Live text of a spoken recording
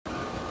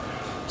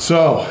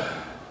So,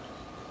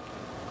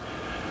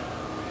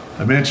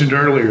 I mentioned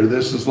earlier,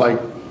 this is like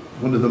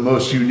one of the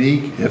most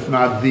unique, if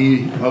not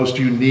the most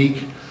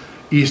unique,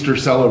 Easter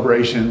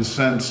celebrations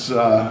since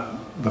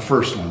the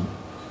first one.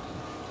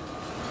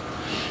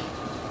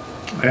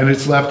 And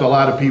it's left a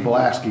lot of people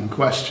asking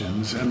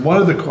questions. And one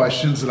of the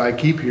questions that I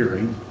keep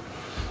hearing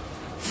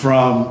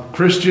from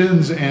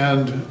Christians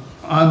and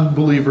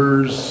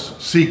unbelievers,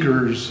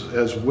 seekers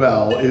as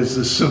well, is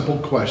the simple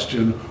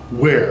question,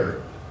 where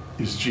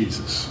is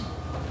Jesus?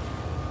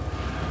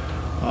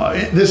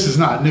 This is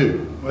not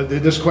new.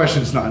 This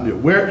question is not new.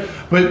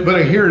 But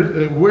I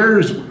hear,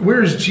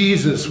 where's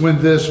Jesus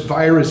when this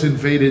virus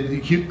invaded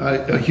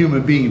a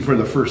human being for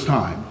the first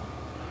time?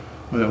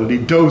 Would he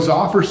doze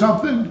off or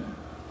something?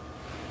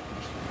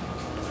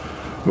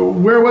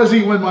 Where was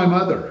he when my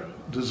mother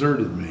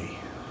deserted me?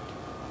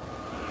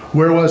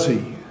 Where was he?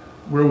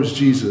 Where was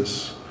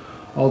Jesus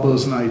all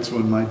those nights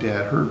when my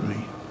dad hurt me?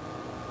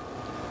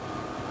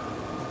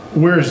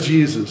 Where is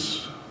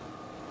Jesus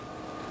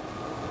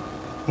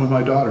when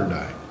my daughter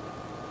died?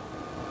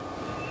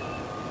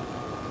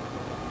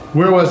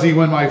 Where was he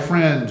when my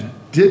friend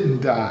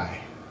didn't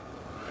die,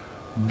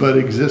 but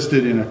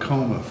existed in a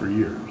coma for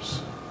years?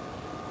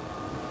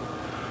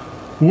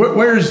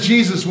 Where is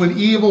Jesus when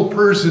evil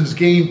persons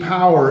gain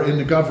power in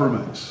the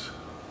governments?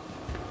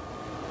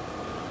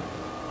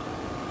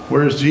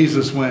 Where is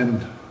Jesus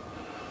when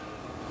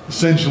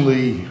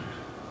essentially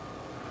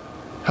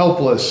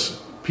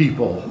helpless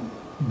people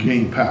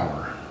gain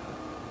power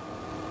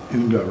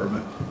in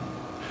government?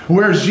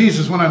 Where's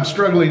Jesus when I'm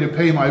struggling to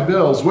pay my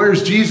bills?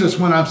 Where's Jesus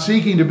when I'm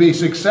seeking to be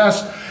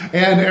success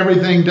and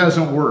everything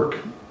doesn't work?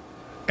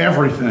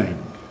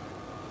 Everything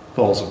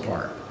falls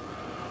apart.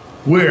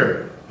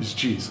 Where is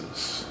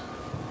Jesus?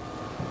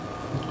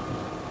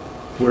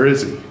 Where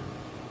is he?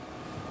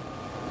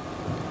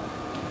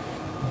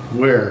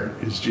 Where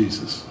is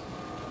Jesus?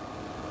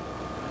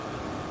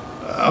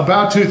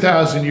 About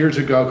 2,000 years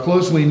ago, a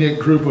closely knit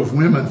group of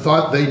women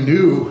thought they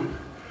knew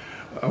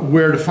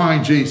where to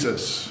find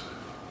Jesus.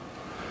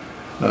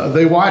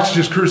 They watched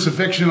his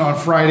crucifixion on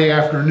Friday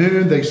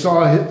afternoon. They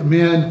saw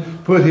men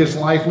put his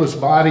lifeless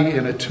body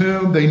in a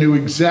tomb. They knew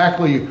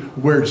exactly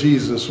where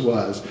Jesus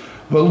was.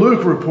 But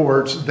Luke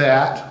reports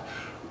that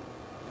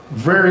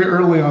very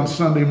early on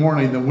Sunday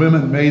morning, the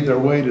women made their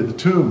way to the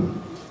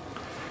tomb,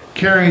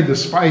 carrying the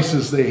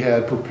spices they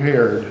had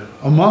prepared.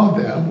 Among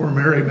them were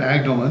Mary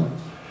Magdalene,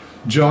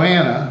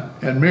 Joanna,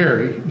 and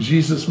Mary,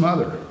 Jesus'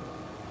 mother.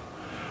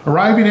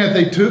 Arriving at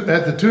the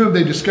tomb,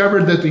 they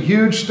discovered that the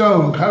huge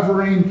stone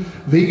covering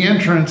the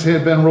entrance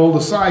had been rolled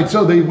aside,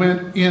 so they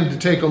went in to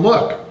take a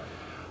look.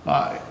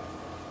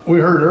 We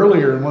heard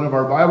earlier in one of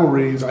our Bible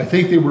readings, I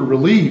think they were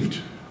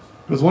relieved,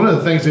 because one of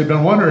the things they've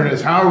been wondering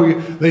is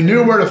they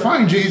knew where to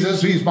find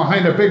Jesus, he's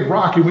behind a big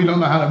rock and we don't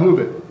know how to move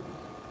it.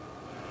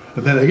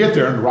 And then they get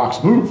there and the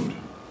rock's moved.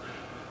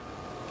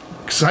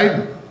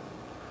 Excitement.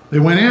 They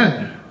went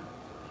in,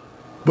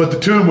 but the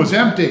tomb was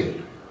empty.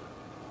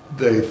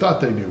 They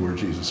thought they knew where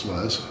Jesus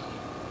was.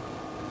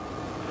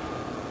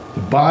 The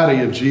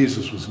body of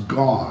Jesus was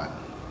gone.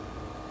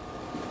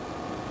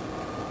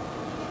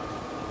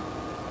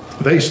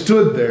 They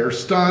stood there,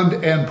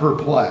 stunned and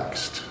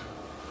perplexed.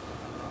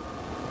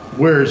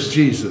 Where's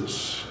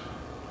Jesus?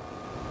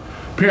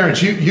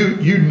 Parents,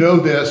 you know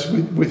this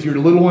with your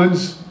little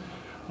ones.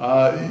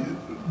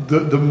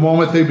 The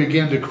moment they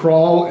begin to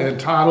crawl and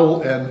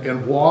toddle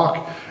and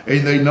walk,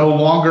 and they no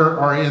longer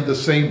are in the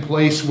same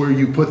place where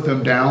you put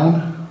them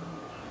down,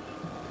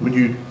 when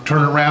you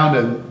turn around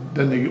and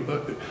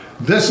then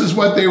this is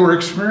what they were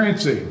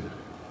experiencing.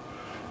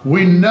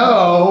 We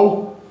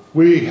know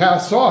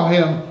saw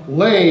him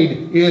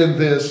laid in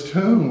this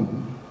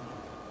tomb.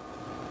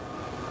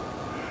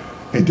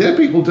 And dead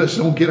people just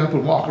don't get up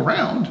and walk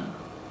around.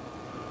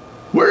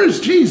 Where is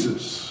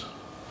Jesus?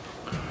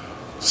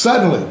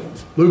 Suddenly,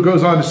 Luke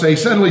goes on to say,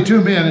 suddenly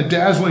two men in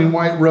dazzling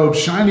white robes,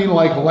 shining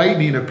like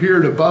lightning,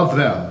 appeared above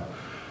them.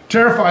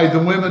 Terrified, the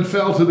women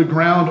fell to the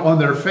ground on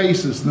their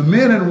faces. The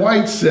men in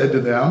white said to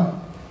them,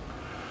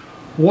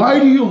 why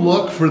do you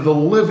look for the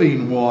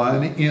living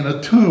one in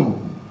a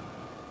tomb?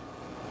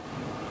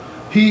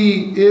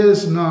 He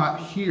is not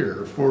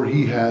here, for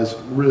he has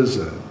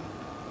risen.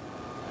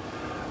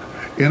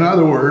 In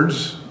other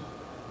words,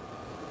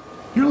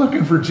 you're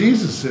looking for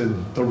Jesus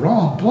in the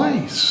wrong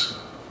place.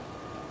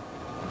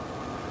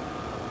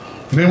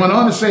 They went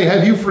on to say,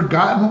 have you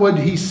forgotten what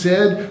he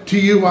said to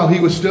you while he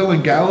was still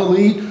in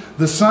Galilee?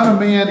 The Son of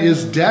Man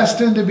is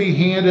destined to be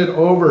handed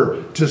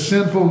over to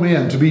sinful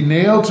men, to be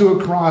nailed to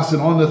a cross,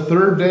 and on the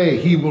third day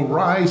he will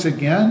rise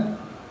again.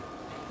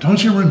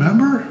 Don't you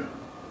remember?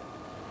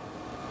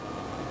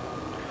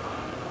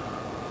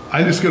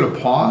 I'm just going to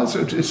pause.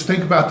 Just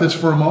think about this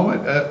for a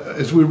moment.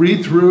 As we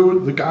read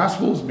through the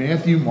Gospels,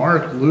 Matthew,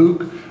 Mark,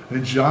 Luke,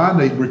 and John,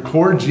 they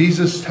record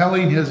Jesus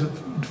telling his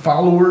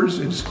followers,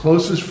 his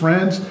closest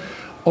friends,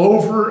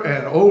 over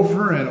and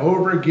over and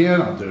over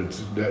again,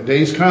 the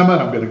day's coming,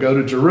 I'm going to go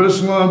to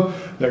Jerusalem,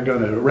 they're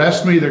going to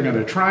arrest me, they're going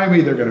to try me,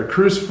 they're going to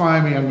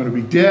crucify me, I'm going to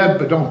be dead,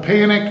 but don't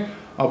panic,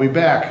 I'll be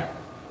back.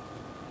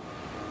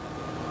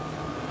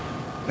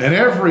 And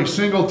every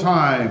single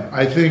time,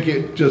 I think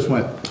it just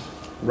went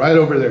right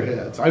over their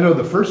heads. I know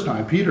the first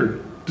time Peter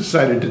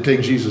decided to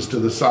take Jesus to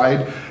the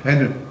side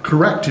and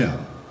correct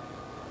him.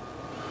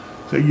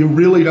 So you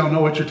really don't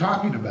know what you're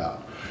talking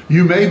about.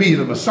 You may be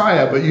the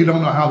Messiah, but you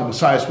don't know how the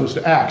Messiah is supposed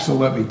to act, so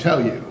let me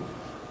tell you.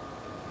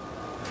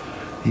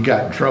 He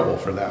got in trouble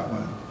for that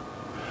one.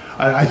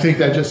 I think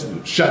that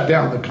just shut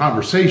down the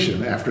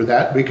conversation after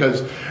that,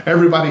 because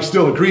everybody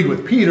still agreed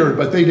with Peter,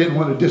 but they didn't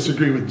want to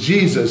disagree with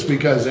Jesus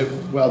because,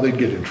 they'd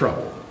get in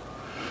trouble.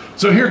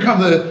 So here come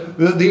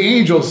the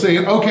angels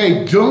saying,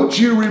 okay, don't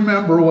you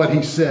remember what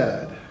he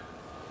said?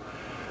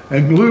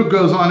 And Luke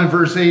goes on in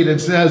verse 8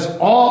 and says,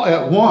 all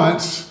at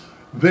once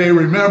they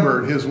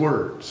remembered his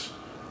words.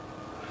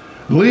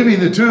 Leaving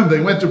the tomb,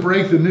 they went to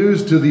break the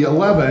news to the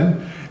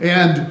 11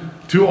 and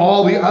to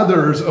all the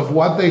others of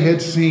what they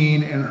had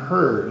seen and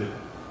heard.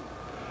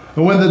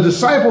 And when the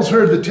disciples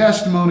heard the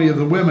testimony of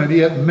the women,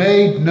 it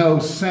made no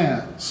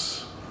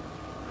sense.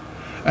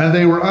 And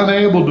they were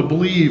unable to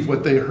believe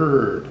what they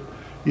heard.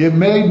 It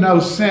made no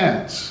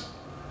sense.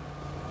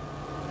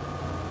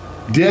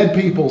 Dead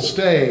people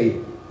stay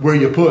where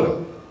you put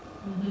them.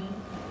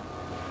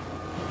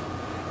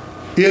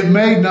 It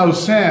made no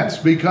sense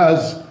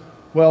because,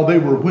 they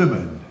were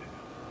women.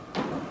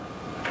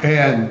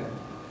 And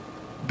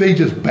they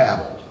just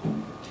babbled.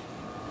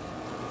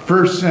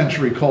 First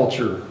century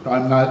culture.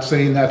 I'm not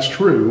saying that's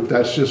true.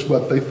 That's just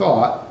what they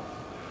thought.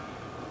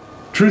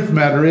 Truth of the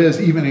matter is,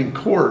 even in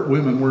court,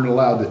 women weren't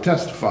allowed to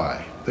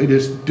testify. They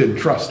just didn't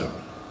trust them.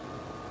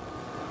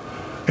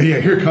 And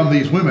yet here come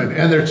these women,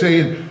 and they're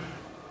saying,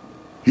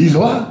 he's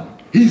what?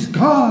 He's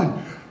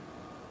gone.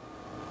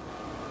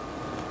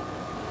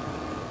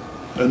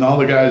 And all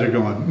the guys are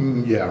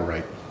going, yeah,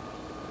 right.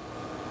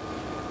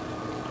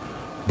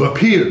 But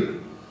Peter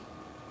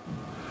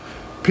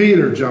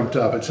jumped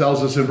up. It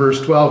tells us in verse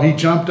 12, he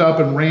jumped up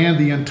and ran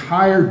the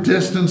entire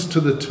distance to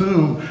the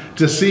tomb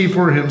to see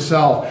for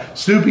himself.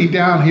 Stooping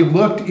down, he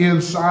looked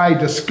inside,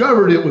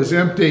 discovered it was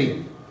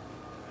empty.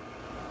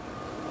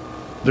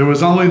 There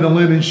was only the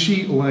linen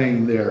sheet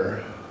laying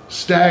there.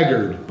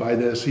 Staggered by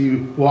this, he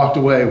walked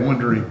away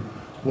wondering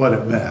what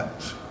it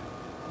meant.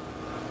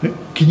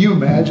 Can you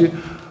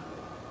imagine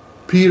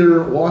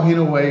Peter walking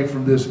away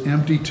from this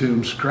empty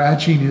tomb,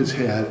 scratching his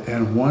head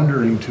and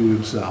wondering to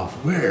himself,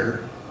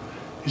 where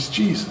is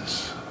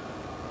Jesus?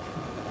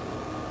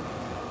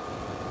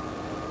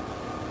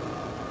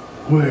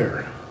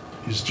 Where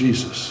is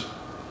Jesus?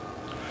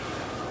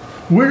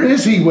 Where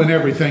is he when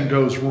everything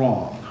goes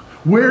wrong?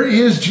 Where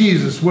is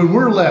Jesus when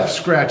we're left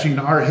scratching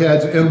our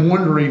heads and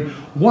wondering,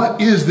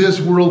 what is this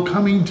world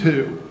coming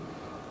to?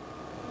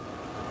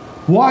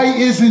 Why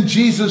isn't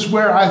Jesus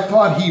where I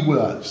thought he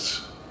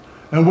was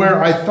and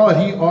where I thought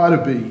he ought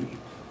to be?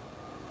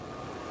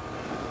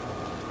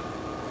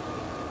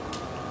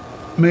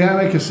 May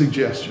I make a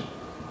suggestion?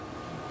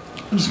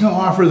 I'm just going to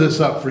offer this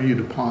up for you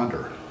to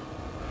ponder.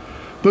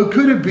 But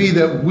could it be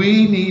that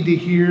we need to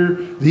hear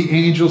the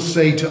angels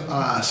say to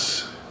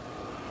us,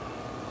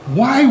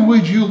 why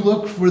would you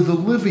look for the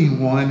living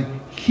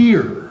one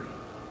here?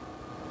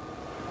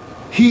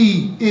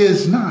 He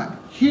is not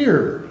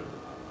here.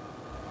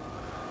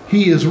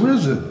 He is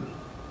risen.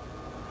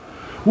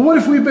 Well, what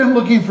if we've been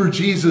looking for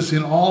Jesus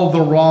in all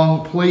the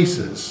wrong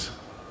places?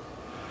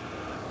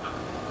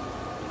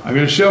 I'm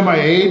going to show my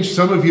age.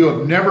 Some of you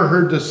have never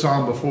heard this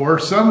song before.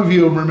 Some of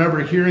you remember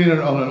hearing it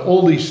on an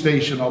oldie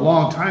station a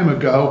long time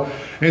ago.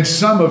 And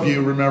some of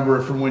you remember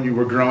it from when you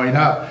were growing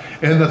up.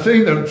 And the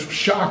thing that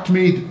shocked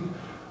me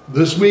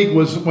this week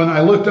was when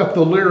I looked up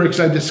the lyrics,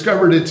 I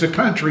discovered it's a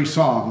country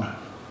song.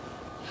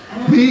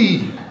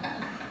 Me.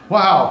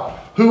 Wow.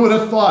 Who would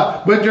have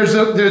thought? But there's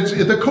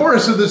the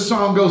chorus of this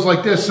song goes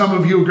like this. Some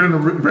of you are going to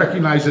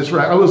recognize this,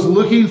 right? I was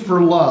looking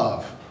for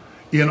love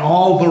in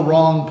all the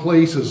wrong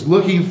places,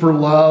 looking for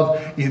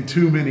love in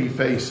too many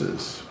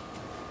faces.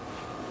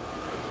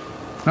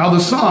 Now the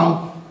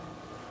song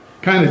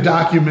kind of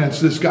documents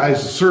this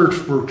guy's search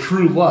for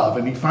true love,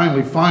 and he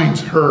finally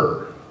finds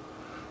her,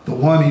 the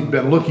one he'd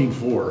been looking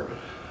for,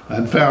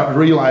 and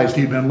realized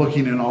he'd been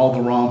looking in all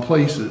the wrong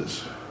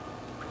places.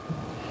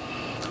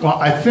 Well,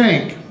 I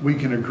think we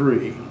can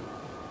agree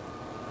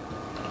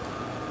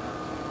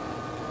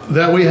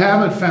that we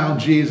haven't found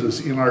Jesus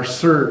in our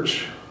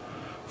search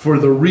for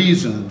the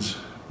reasons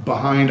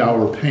behind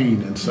our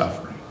pain and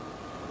suffering.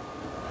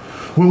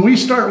 When we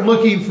start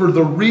looking for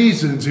the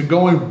reasons and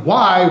going,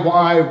 why,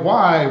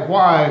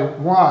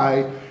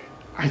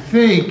 I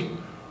think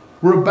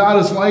we're about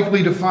as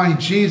likely to find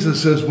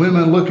Jesus as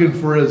women looking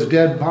for his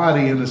dead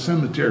body in a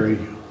cemetery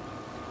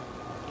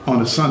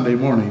on a Sunday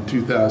morning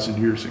 2,000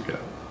 years ago.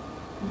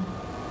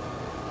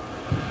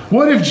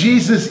 What if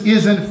Jesus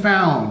isn't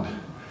found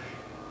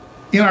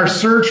in our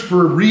search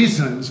for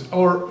reasons,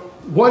 or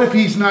what if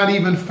he's not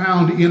even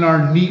found in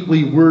our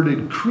neatly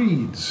worded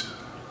creeds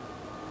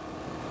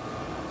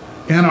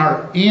and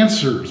our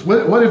answers?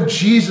 What if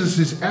Jesus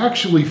is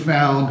actually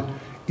found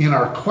in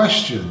our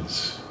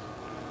questions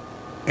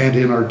and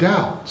in our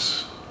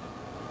doubts?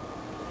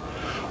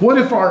 What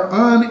if our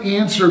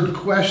unanswered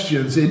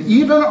questions and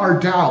even our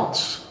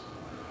doubts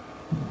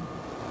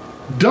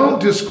don't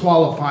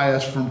disqualify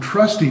us from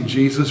trusting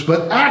Jesus,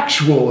 but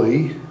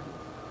actually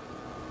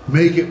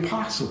make it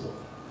possible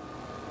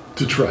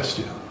to trust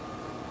him?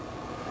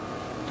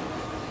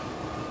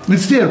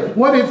 Instead,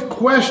 what if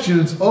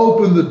questions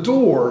open the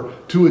door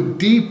to a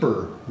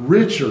deeper,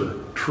 richer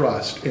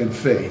trust and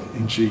faith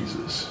in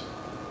Jesus?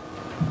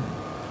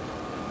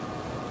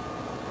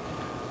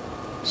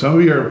 Some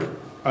of you are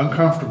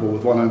uncomfortable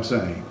with what I'm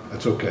saying.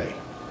 That's okay.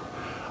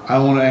 I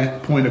want to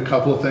point a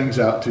couple of things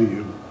out to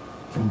you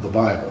from the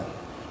Bible.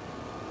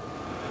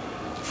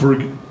 For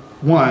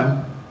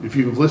one, if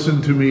you've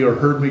listened to me or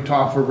heard me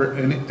talk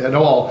at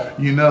all,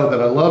 you know that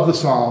I love the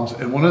Psalms,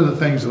 and one of the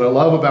things that I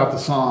love about the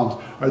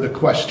Psalms are the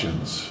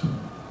questions.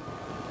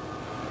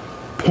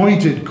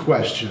 Pointed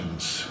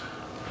questions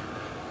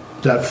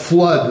that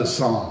flood the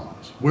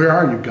Psalms. Where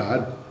are you,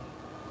 God?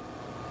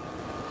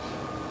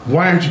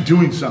 Why aren't you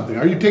doing something?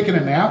 Are you taking a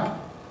nap?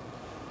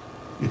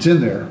 It's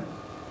in there.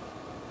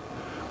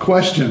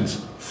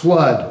 Questions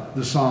flood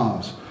the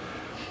Psalms.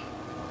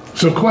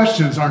 So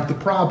questions aren't the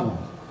problem.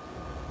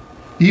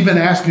 Even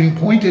asking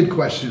pointed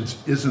questions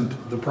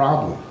isn't the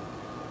problem.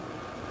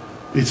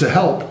 It's a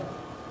help.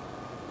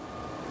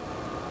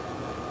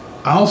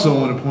 I also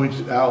want to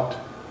point out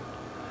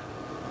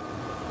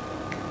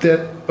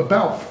that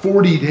about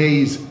 40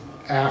 days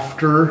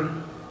after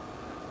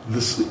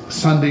the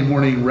Sunday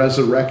morning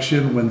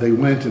resurrection, when they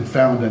went and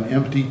found an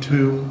empty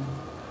tomb,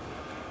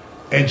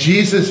 and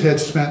Jesus had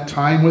spent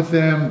time with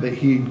them, that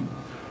he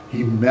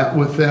met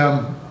with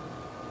them,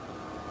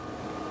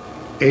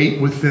 ate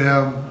with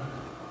them,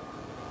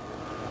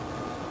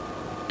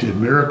 did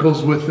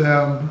miracles with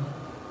them,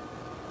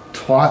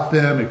 taught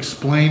them,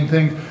 explained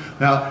things.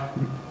 Now,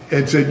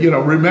 and said,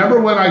 remember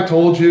when I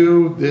told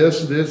you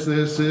this? This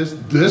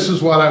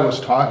is what I was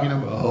talking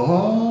about.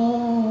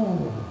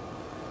 Oh.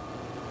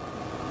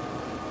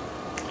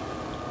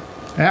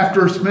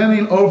 After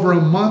spending over a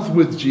month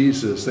with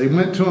Jesus, they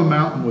went to a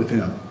mountain with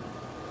him.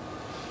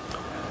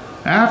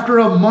 After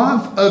a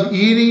month of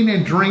eating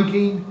and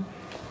drinking,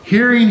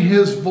 hearing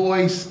his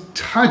voice,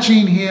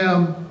 touching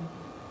him,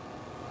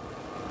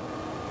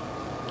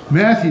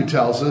 Matthew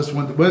tells us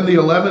when the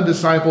 11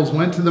 disciples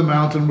went to the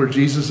mountain where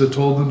Jesus had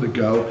told them to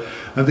go,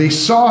 and they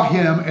saw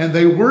him and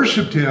they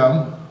worshiped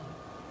him.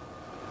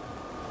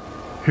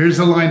 Here's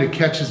the line that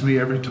catches me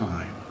every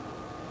time.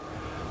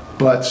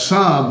 But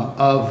some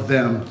of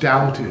them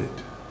doubted.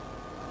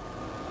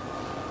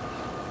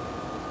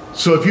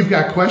 So if you've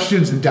got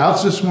questions and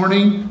doubts this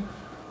morning,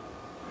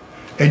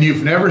 and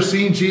you've never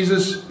seen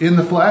Jesus in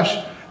the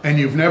flesh, and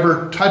you've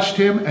never touched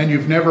him, and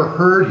you've never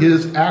heard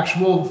his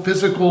actual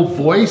physical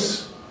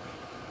voice,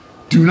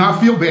 do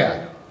not feel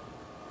bad.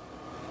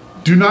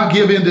 Do not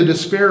give in to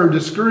despair or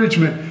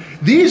discouragement.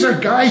 These are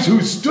guys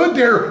who stood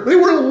there. They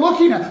were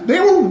looking at,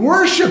 they were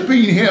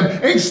worshiping him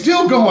and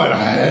still going,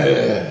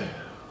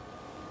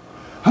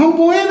 I don't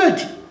believe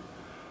it.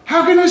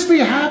 How can this be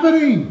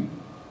happening?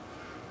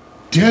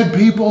 Dead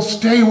people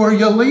stay where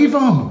you leave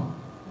them.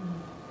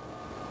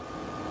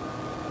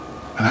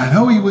 And I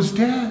know he was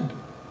dead.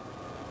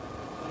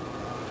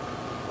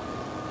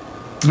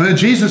 And then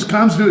Jesus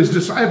comes to his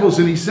disciples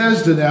and he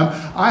says to them,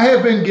 I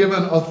have been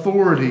given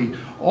authority,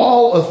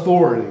 all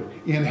authority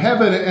in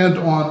heaven and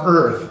on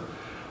earth.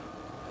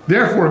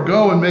 Therefore,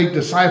 go and make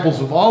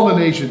disciples of all the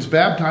nations,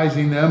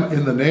 baptizing them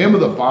in the name of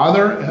the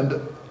Father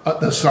and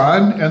the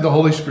Son and the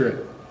Holy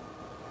Spirit.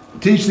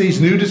 Teach these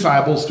new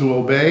disciples to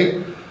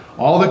obey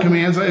all the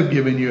commands I have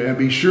given you, and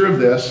be sure of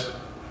this,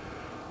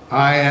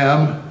 I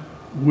am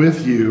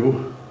with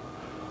you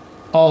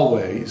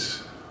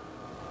always,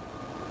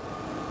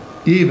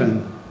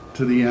 even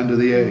to the end of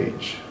the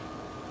age.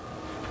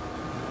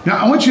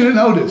 Now, I want you to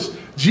notice,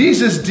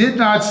 Jesus did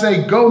not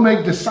say, go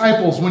make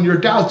disciples when your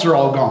doubts are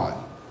all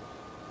gone.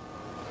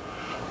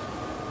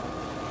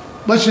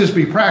 Let's just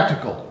be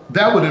practical.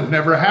 That would have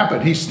never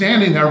happened. He's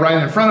standing there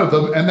right in front of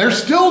them, and they're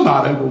still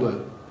not able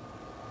to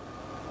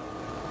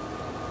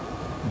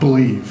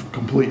believe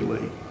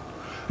completely.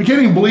 They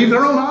can't even believe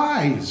their own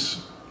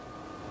eyes.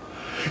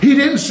 He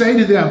didn't say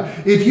to them,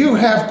 if you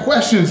have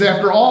questions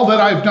after all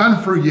that I've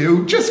done for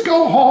you, just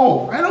go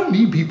home. I don't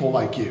need people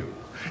like you.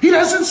 He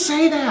doesn't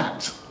say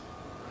that.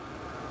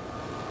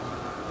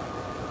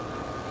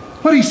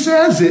 What he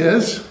says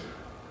is,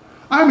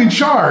 I'm in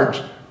charge.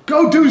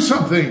 Go do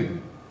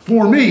something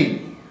for me.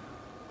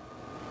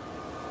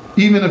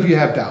 Even if you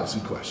have doubts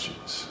and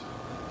questions.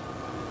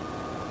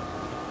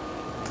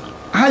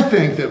 I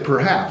think that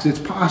perhaps it's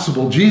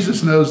possible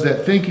Jesus knows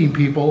that thinking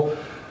people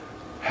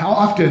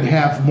often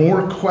have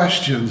more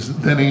questions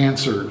than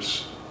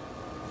answers.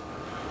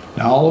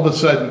 Now, all of a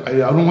sudden,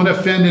 I don't want to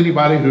offend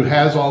anybody who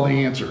has all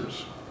the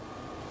answers.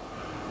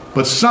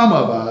 But some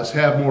of us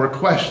have more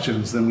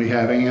questions than we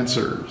have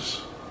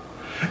answers.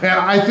 And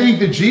I think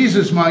that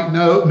Jesus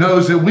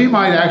knows that we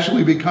might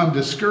actually become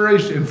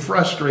discouraged and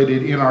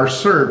frustrated in our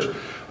search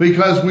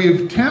because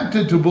we've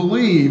tempted to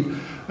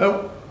believe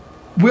that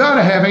we ought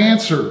to have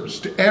answers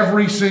to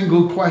every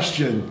single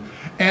question.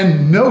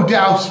 and no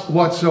doubts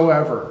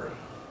whatsoever.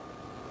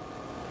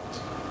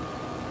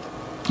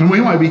 And we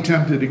might be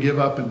tempted to give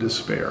up in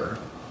despair.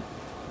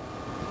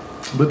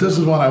 But this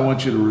is what I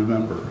want you to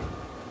remember.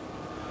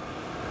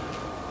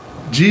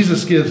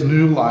 Jesus gives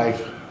new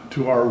life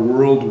to our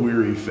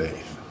world-weary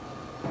faith.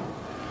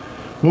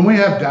 When we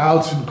have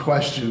doubts and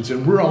questions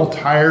and we're all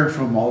tired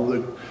from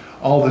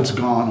all that's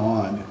gone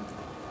on,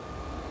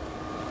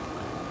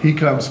 he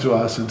comes to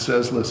us and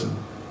says, listen,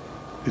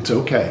 it's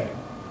okay.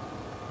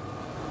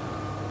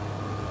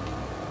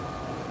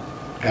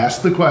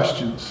 Ask the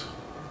questions,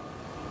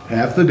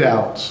 have the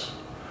doubts,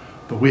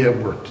 but we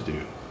have work to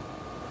do.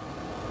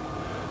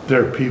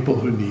 There are people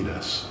who need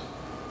us.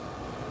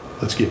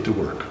 Let's get to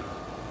work.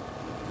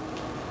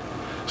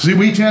 See,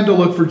 we tend to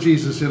look for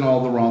Jesus in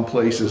all the wrong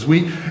places.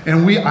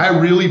 I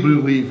really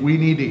believe we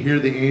need to hear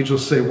the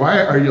angels say,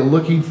 why are you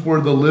looking for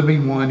the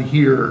living one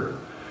here?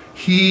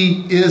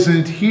 He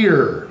isn't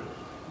here.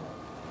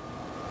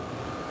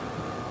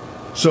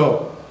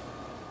 So,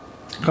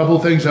 a couple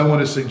of things I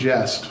want to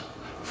suggest.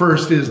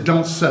 First is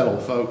don't settle,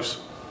 folks.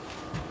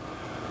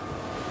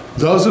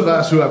 Those of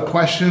us who have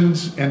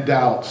questions and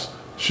doubts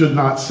should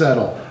not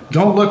settle.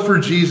 Don't look for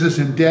Jesus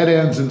in dead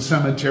ends and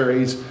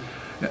cemeteries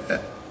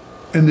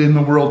and in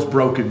the world's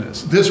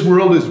brokenness. This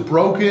world is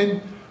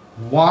broken.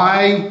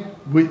 Why?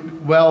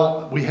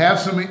 We have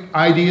some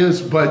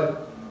ideas,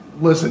 but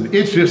listen,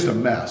 it's just a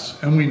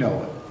mess, and we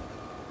know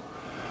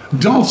it.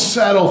 Don't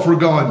settle for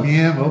going,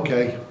 yeah,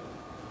 okay.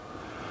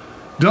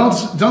 Don't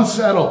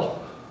settle.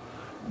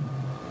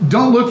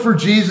 Don't look for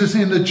Jesus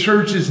in the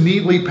church's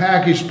neatly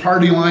packaged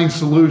party line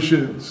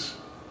solutions,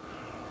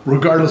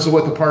 regardless of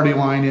what the party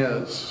line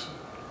is.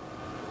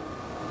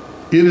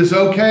 It is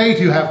okay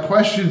to have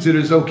questions. It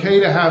is okay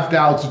to have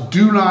doubts.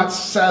 Do not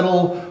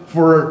settle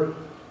for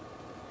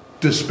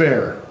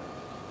despair.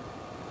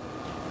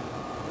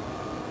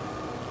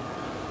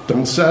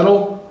 Don't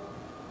settle.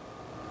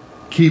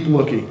 Keep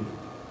looking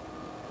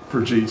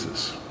for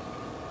Jesus.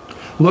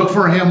 Look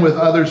for him with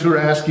others who are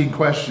asking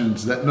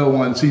questions that no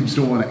one seems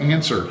to want to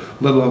answer,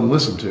 let alone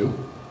listen to.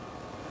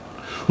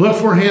 Look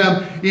for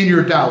him in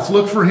your doubts.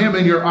 Look for him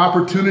in your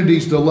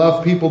opportunities to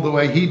love people the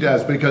way he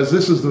does, because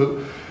this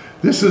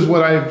is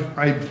what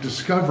I've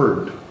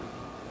discovered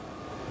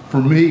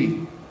for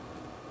me,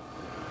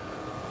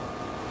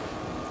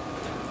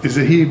 is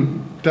that he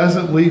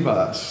doesn't leave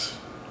us.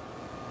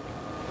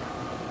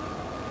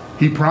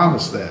 He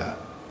promised that.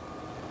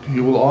 He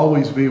will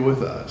always be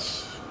with us.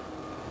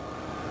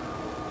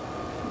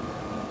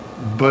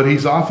 But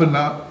he's often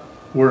not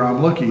where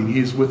I'm looking.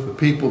 He's with the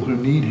people who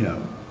need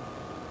him.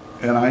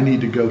 And I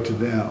need to go to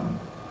them.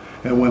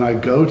 And when I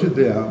go to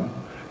them,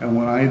 and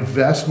when I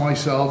invest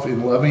myself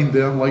in loving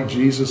them like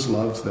Jesus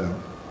loves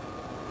them,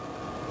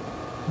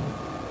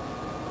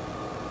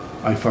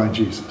 I find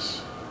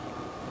Jesus.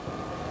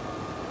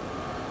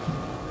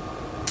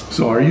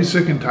 So are you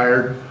sick and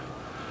tired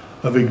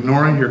of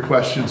ignoring your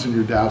questions and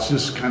your doubts,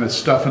 just kind of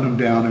stuffing them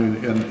down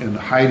and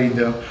hiding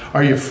them?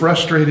 Are you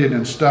frustrated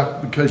and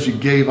stuck because you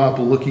gave up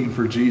looking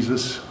for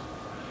Jesus?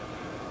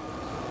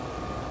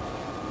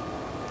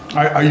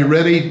 Are you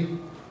ready?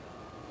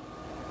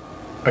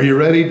 Are you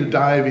ready to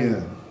dive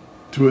in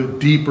to a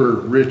deeper,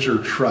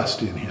 richer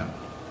trust in him?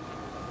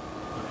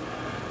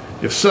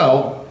 If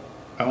so,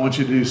 I want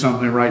you to do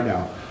something right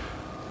now.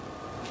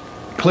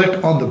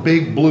 Click on the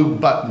big blue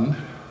button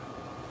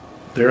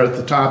there at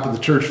the top of the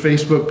church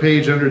Facebook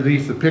page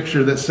underneath the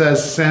picture that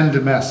says send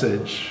a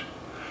message.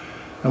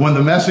 And when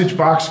the message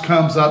box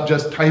comes up,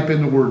 just type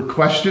in the word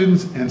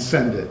questions and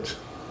send it.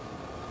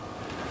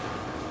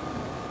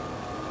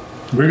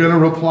 We're going to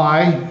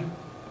reply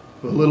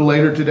a little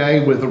later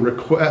today with a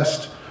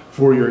request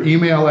for your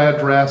email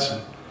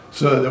address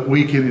so that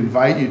we can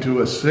invite you to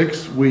a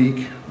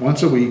 6-week,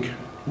 once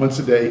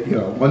a day,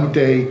 one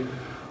day,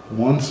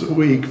 once a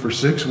week for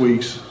 6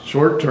 weeks,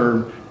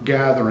 short-term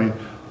gathering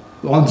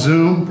on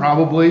Zoom,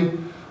 probably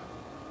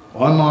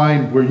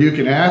online, where you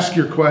can ask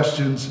your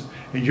questions,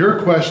 and your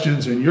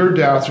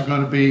doubts are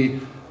going to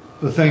be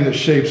the thing that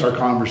shapes our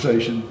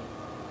conversation.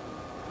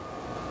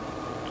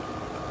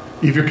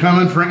 If you're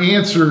coming for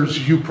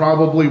answers, you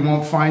probably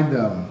won't find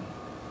them.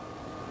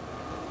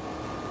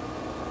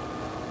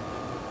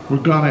 We're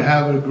going to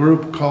have a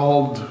group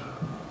called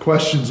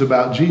Questions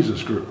About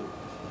Jesus group.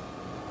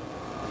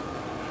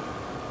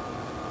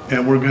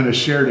 And we're going to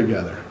share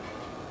together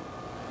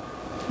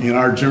in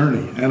our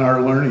journey and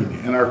our learning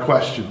and our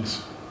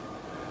questions.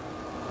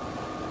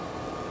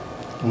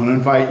 I want to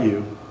invite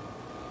you,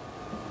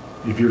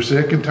 if you're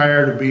sick and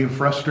tired of being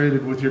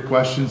frustrated with your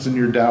questions and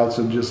your doubts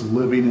and just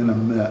living in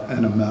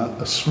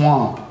a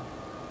swamp,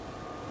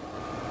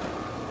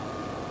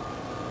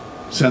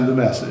 send the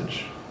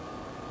message,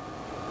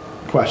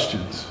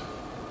 questions,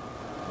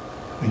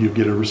 and you'll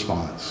get a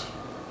response.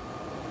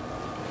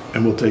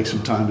 And we'll take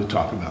some time to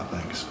talk about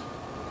things.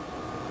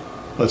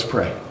 Let's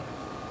pray.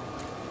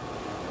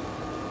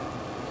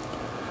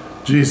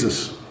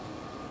 Jesus,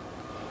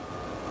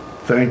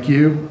 thank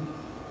you.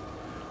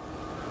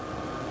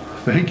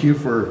 Thank you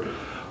for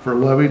for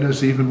loving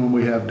us even when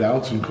we have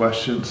doubts and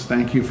questions.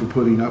 Thank you for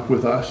putting up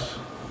with us.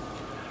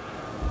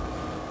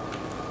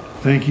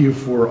 Thank you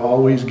for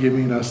always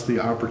giving us the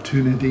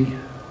opportunity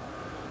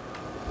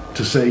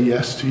to say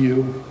yes to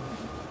you.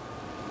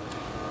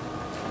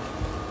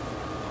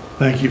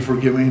 Thank you for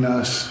giving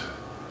us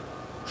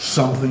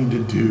something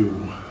to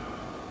do.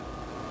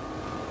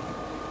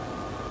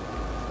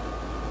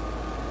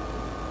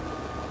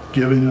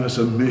 Giving us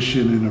a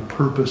mission and a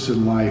purpose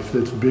in life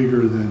that's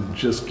bigger than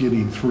just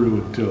getting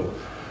through until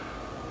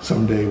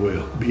someday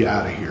we'll be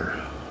out of here.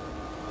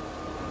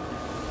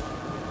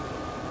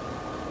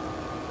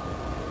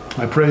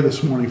 I pray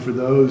this morning for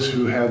those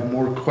who have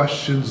more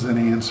questions than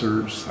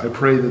answers. I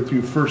pray that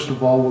you first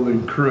of all will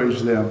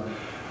encourage them.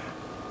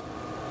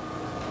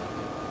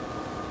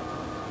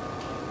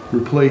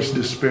 Replace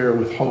despair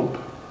with hope.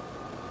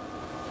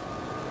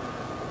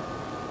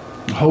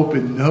 Hope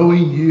in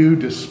knowing you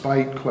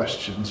despite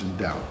questions and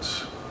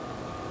doubts.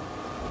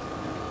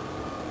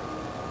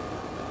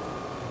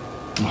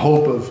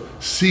 Hope of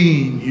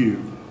seeing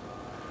you.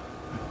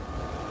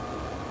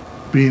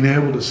 Being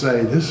able to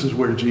say, this is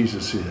where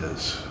Jesus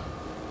is.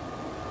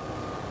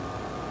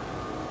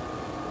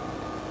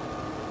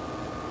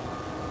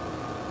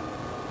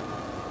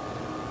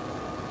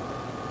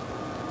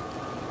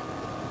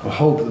 A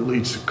hope that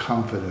leads to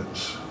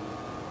confidence,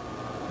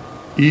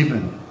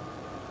 even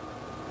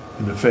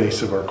in the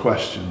face of our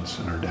questions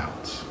and our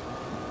doubts.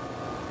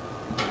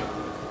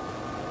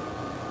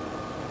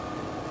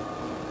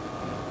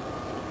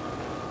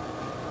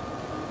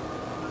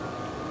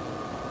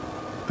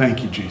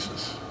 Thank you,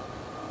 Jesus,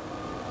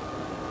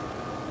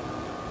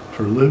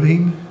 for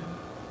living,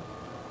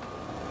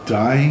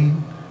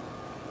 dying,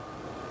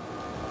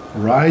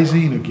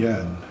 rising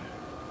again,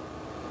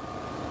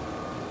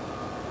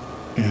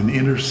 and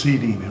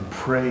interceding and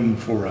praying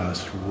for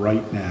us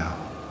right now.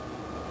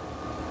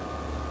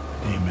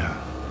 Amen.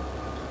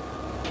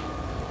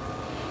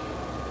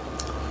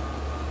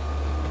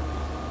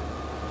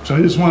 So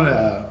I just want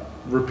to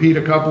repeat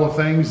a couple of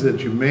things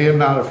that you may have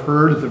not have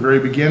heard at the very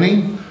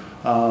beginning.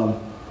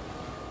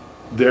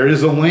 There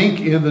is a link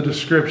in the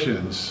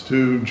descriptions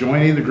to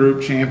joining the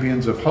group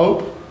Champions of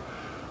Hope.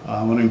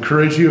 I want to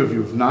encourage you, if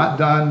you've not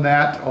done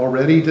that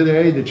already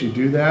today, that you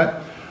do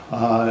that.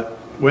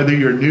 Whether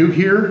you're new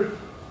here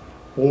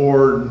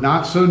or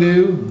not so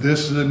new,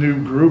 this is a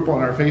new group on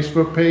our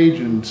Facebook page,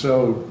 and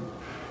so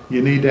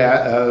you need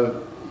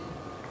to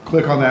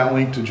click on that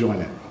link to join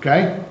it,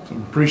 okay? So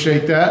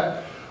appreciate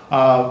that.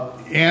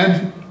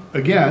 And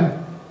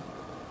again,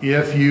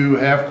 if you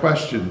have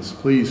questions,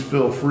 please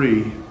feel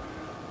free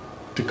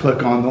to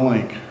click on the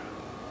link.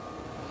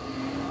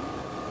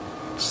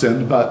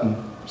 Send a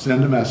button,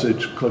 send a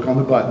message, click on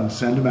the button,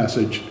 send a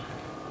message,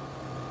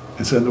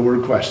 and send the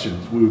word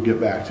questions. We will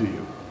get back to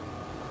you.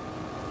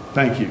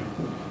 Thank you.